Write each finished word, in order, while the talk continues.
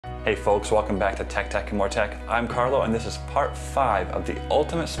Hey folks, welcome back to Tech and More Tech. I'm Carlo and this is part 5 of the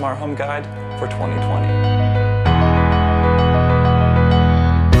Ultimate Smart Home Guide for 2020.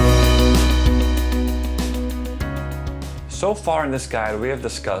 So far in this guide we have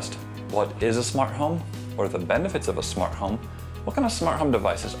discussed what is a smart home, what are the benefits of a smart home, what kind of smart home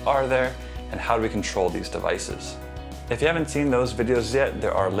devices are there, and how do we control these devices. If you haven't seen those videos yet,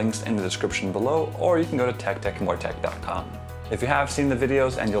 there are links in the description below, or you can go to techandmoretech.com. If you have seen the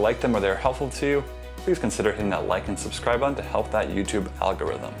videos and you like them or they're helpful to you, please consider hitting that like and subscribe button to help that YouTube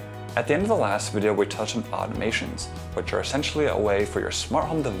algorithm. At the end of the last video, we touched on automations, which are essentially a way for your smart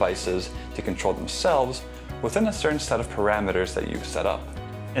home devices to control themselves within a certain set of parameters that you've set up.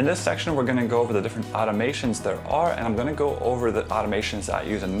 In this section, we're going to go over the different automations there are, and I'm going to go over the automations that I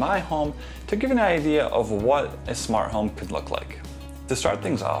use in my home to give you an idea of what a smart home could look like. To start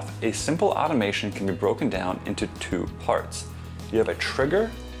things off, a simple automation can be broken down into two parts. You have a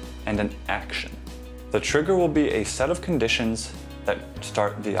trigger and an action. The trigger will be a set of conditions that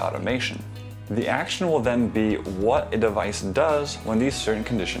start the automation. The action will then be what a device does when these certain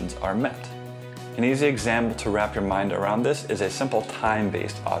conditions are met. An easy example to wrap your mind around this is a simple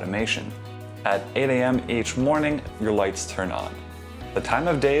time-based automation. At 8 a.m. each morning, your lights turn on. The time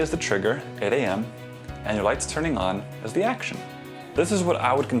of day is the trigger, 8 a.m., and your lights turning on is the action. This is what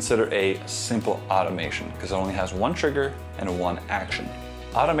I would consider a simple automation because it only has one trigger and one action.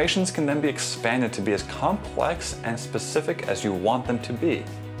 Automations can then be expanded to be as complex and specific as you want them to be.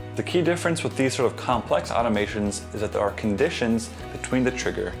 The key difference with these sort of complex automations is that there are conditions between the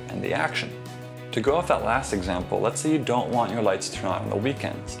trigger and the action. To go off that last example, let's say you don't want your lights to turn on the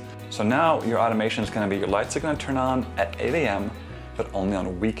weekends. So now your automation is going to be your lights are going to turn on at 8 a.m. but only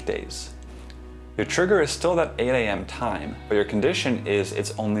on weekdays. Your trigger is still that 8 a.m. time, but your condition is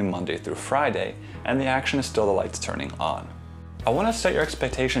it's only Monday through Friday, and the action is still the lights turning on. I want to set your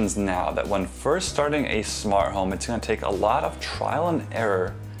expectations now that when first starting a smart home, it's going to take a lot of trial and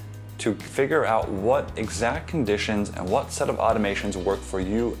error to figure out what exact conditions and what set of automations work for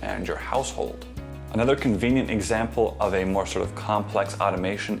you and your household. Another convenient example of a more sort of complex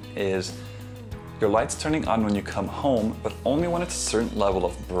automation is your lights turning on when you come home, but only when it's a certain level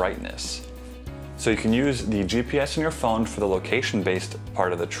of brightness. So you can use the GPS in your phone for the location-based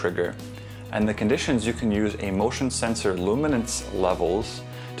part of the trigger, and the conditions you can use a motion sensor luminance levels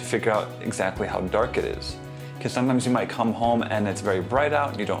to figure out exactly how dark it is. Because sometimes you might come home and it's very bright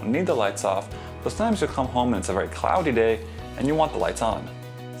out, you don't need the lights off, but sometimes you'll come home and it's a very cloudy day and you want the lights on.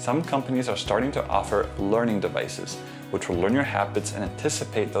 Some companies are starting to offer learning devices, which will learn your habits and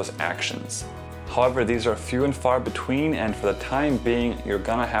anticipate those actions. However, these are few and far between, and for the time being, you're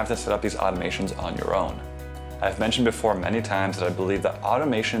gonna have to set up these automations on your own. I've mentioned before many times that I believe that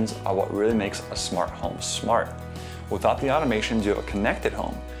automations are what really makes a smart home smart. Without the automations, you have a connected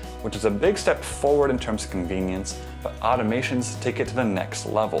home, which is a big step forward in terms of convenience, but automations take it to the next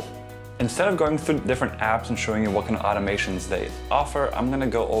level. Instead of going through different apps and showing you what kind of automations they offer, I'm gonna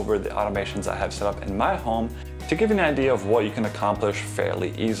go over the automations I have set up in my home to give you an idea of what you can accomplish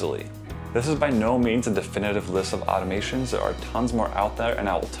fairly easily. This is by no means a definitive list of automations. There are tons more out there, and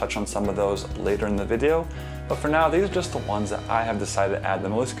I will touch on some of those later in the video. But for now, these are just the ones that I have decided to add the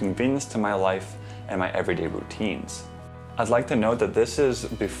most convenience to my life and my everyday routines. I'd like to note that this is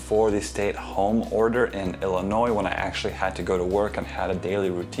before the stay-at-home order in Illinois, when I actually had to go to work and had a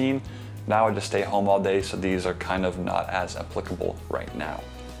daily routine. Now I just stay home all day, so these are kind of not as applicable right now.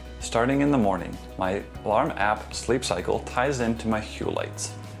 Starting in the morning, my alarm app Sleep Cycle ties into my Hue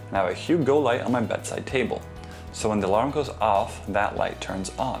lights. And I have a Hue Go light on my bedside table, so when the alarm goes off, that light turns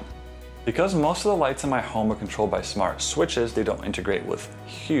on. Because most of the lights in my home are controlled by smart switches, they don't integrate with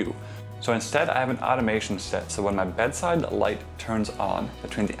Hue. So instead, I have an automation set, so when my bedside light turns on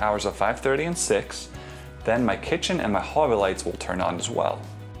between the hours of 5:30 and 6, then my kitchen and my hallway lights will turn on as well.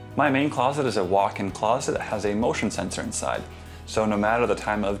 My main closet is a walk-in closet that has a motion sensor inside, so no matter the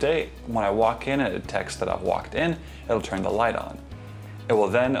time of day, when I walk in and it detects that I've walked in, it'll turn the light on. It will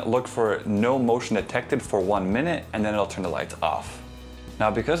then look for no motion detected for 1 minute, and then it'll turn the lights off.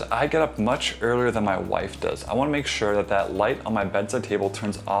 Now, because I get up much earlier than my wife does, I want to make sure that that light on my bedside table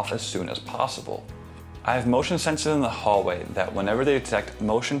turns off as soon as possible. I have motion sensors in the hallway that whenever they detect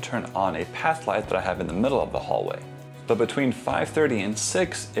motion, turn on a path light that I have in the middle of the hallway. But between 5:30 and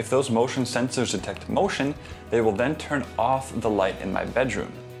 6, if those motion sensors detect motion, they will then turn off the light in my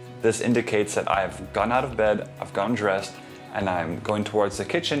bedroom. This indicates that I've gone out of bed, I've gotten dressed, and I'm going towards the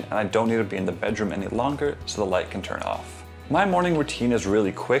kitchen, and I don't need to be in the bedroom any longer, so the light can turn off. My morning routine is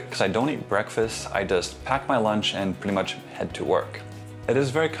really quick because I don't eat breakfast. I just pack my lunch and pretty much head to work. It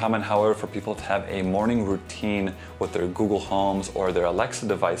is very common, however, for people to have a morning routine with their Google Homes or their Alexa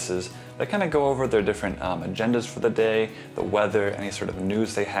devices that kind of go over their different agendas for the day, the weather, any sort of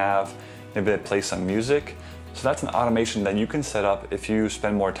news they have. Maybe they play some music. So that's an automation that you can set up if you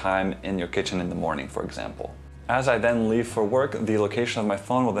spend more time in your kitchen in the morning, for example. As I then leave for work, the location of my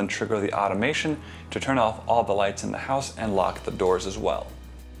phone will then trigger the automation to turn off all the lights in the house and lock the doors as well.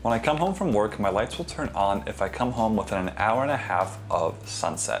 When I come home from work, my lights will turn on if I come home within an hour and a half of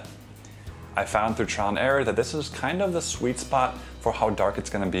sunset. I found through trial and error that this is kind of the sweet spot for how dark it's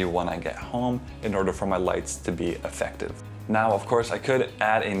going to be when I get home in order for my lights to be effective. Now, of course, I could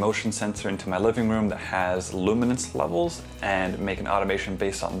add a motion sensor into my living room that has luminance levels and make an automation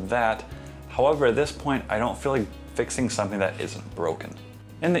based on that. However, at this point, I don't feel like fixing something that isn't broken.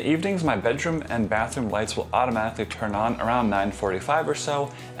 In the evenings, my bedroom and bathroom lights will automatically turn on around 9:45 or so,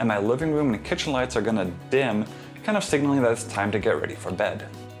 and my living room and kitchen lights are gonna dim, kind of signaling that it's time to get ready for bed.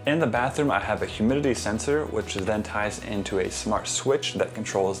 In the bathroom, I have a humidity sensor, which then ties into a smart switch that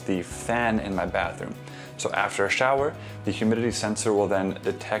controls the fan in my bathroom. So after a shower, the humidity sensor will then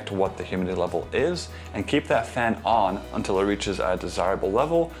detect what the humidity level is and keep that fan on until it reaches a desirable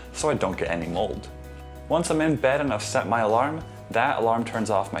level so I don't get any mold. Once I'm in bed and I've set my alarm, that alarm turns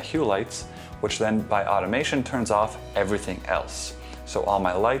off my Hue lights, which then by automation turns off everything else. So all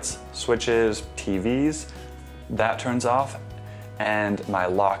my lights, switches, TVs, that turns off, and my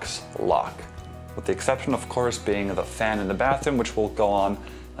locks lock. With the exception, of course, being the fan in the bathroom, which will go on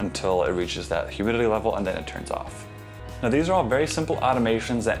until it reaches that humidity level and then it turns off. Now these are all very simple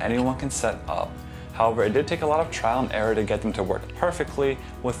automations that anyone can set up. However, it did take a lot of trial and error to get them to work perfectly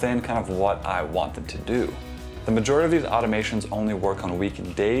within kind of what I wanted to do. The majority of these automations only work on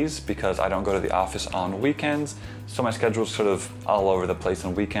weekdays because I don't go to the office on weekends, so my schedule is sort of all over the place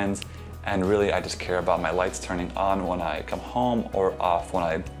on weekends, and really I just care about my lights turning on when I come home or off when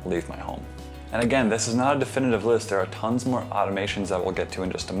I leave my home. And again, this is not a definitive list. There are tons more automations that we'll get to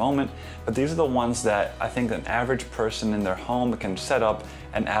in just a moment, but these are the ones that I think an average person in their home can set up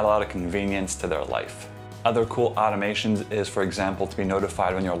and add a lot of convenience to their life. Other cool automations is, for example, to be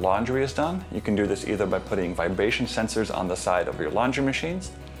notified when your laundry is done. You can do this either by putting vibration sensors on the side of your laundry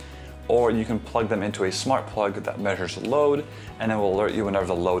machines, or you can plug them into a smart plug that measures load and it will alert you whenever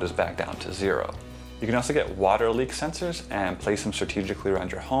the load is back down to zero. You can also get water leak sensors and place them strategically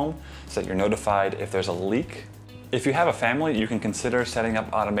around your home so that you're notified if there's a leak. If you have a family, you can consider setting up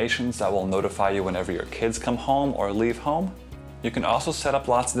automations that will notify you whenever your kids come home or leave home. You can also set up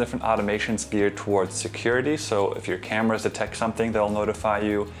lots of different automations geared towards security. So if your cameras detect something, they'll notify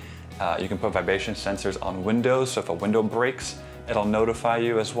you. You can put vibration sensors on windows, so if a window breaks, it'll notify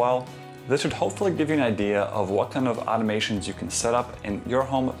you as well. This should hopefully give you an idea of what kind of automations you can set up in your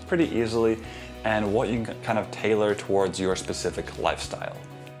home pretty easily and what you can kind of tailor towards your specific lifestyle.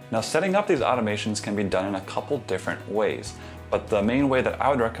 Now, setting up these automations can be done in a couple different ways, but the main way that I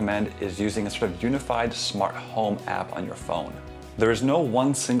would recommend is using a sort of unified smart home app on your phone. There is no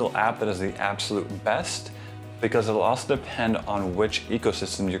one single app that is the absolute best because it'll also depend on which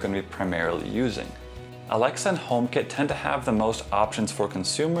ecosystem you're going to be primarily using. Alexa and HomeKit tend to have the most options for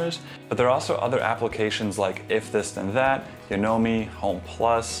consumers, but there are also other applications like If This Then That, Yonomi, Home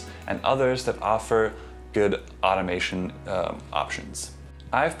Plus, and others that offer good automation options.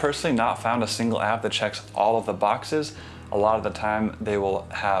 I've personally not found a single app that checks all of the boxes. A lot of the time they will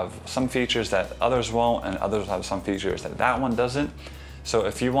have some features that others won't, and others will have some features that one doesn't. So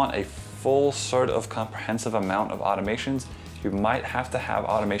if you want a full sort of comprehensive amount of automations, you might have to have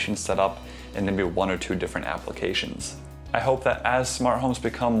automations set up in maybe one or two different applications. I hope that as smart homes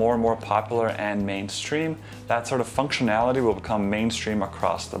become more and more popular and mainstream, that sort of functionality will become mainstream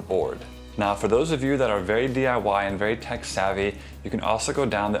across the board. Now, for those of you that are very DIY and very tech savvy, you can also go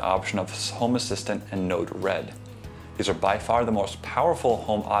down the option of Home Assistant and Node-RED. These are by far the most powerful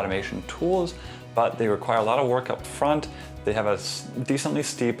home automation tools, but they require a lot of work up front. They have a decently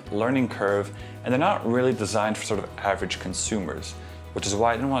steep learning curve, and they're not really designed for sort of average consumers, which is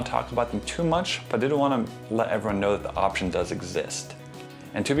why I didn't want to talk about them too much, but I did want to let everyone know that the option does exist.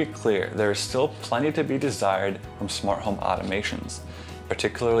 And to be clear, there is still plenty to be desired from smart home automations,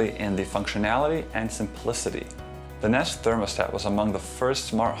 particularly in the functionality and simplicity. The Nest thermostat was among the first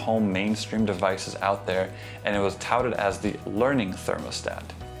smart home mainstream devices out there, and it was touted as the learning thermostat.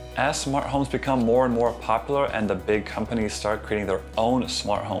 As smart homes become more and more popular and the big companies start creating their own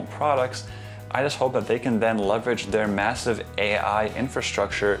smart home products, I just hope that they can then leverage their massive AI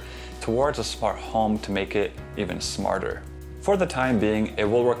infrastructure towards a smart home to make it even smarter. For the time being, it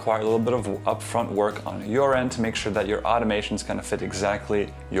will require a little bit of upfront work on your end to make sure that your automations kind of fit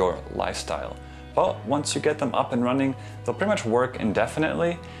exactly your lifestyle. But once you get them up and running, they'll pretty much work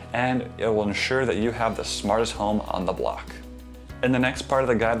indefinitely, and it will ensure that you have the smartest home on the block. In the next part of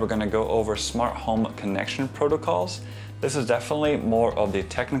the guide, we're going to go over smart home connection protocols. This is definitely more of the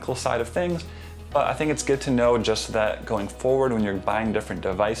technical side of things, but I think it's good to know just so that going forward when you're buying different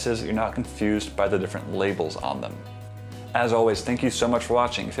devices, you're not confused by the different labels on them. As always, thank you so much for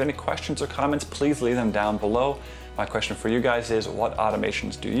watching. If you have any questions or comments, please leave them down below. My question for you guys is, what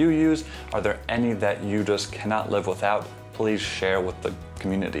automations do you use? Are there any that you just cannot live without? Please share with the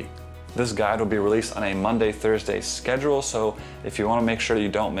community. This guide will be released on a Monday, Thursday schedule, so if you want to make sure that you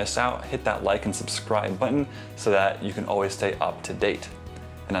don't miss out, hit that like and subscribe button so that you can always stay up to date.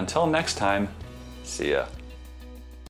 And until next time, see ya.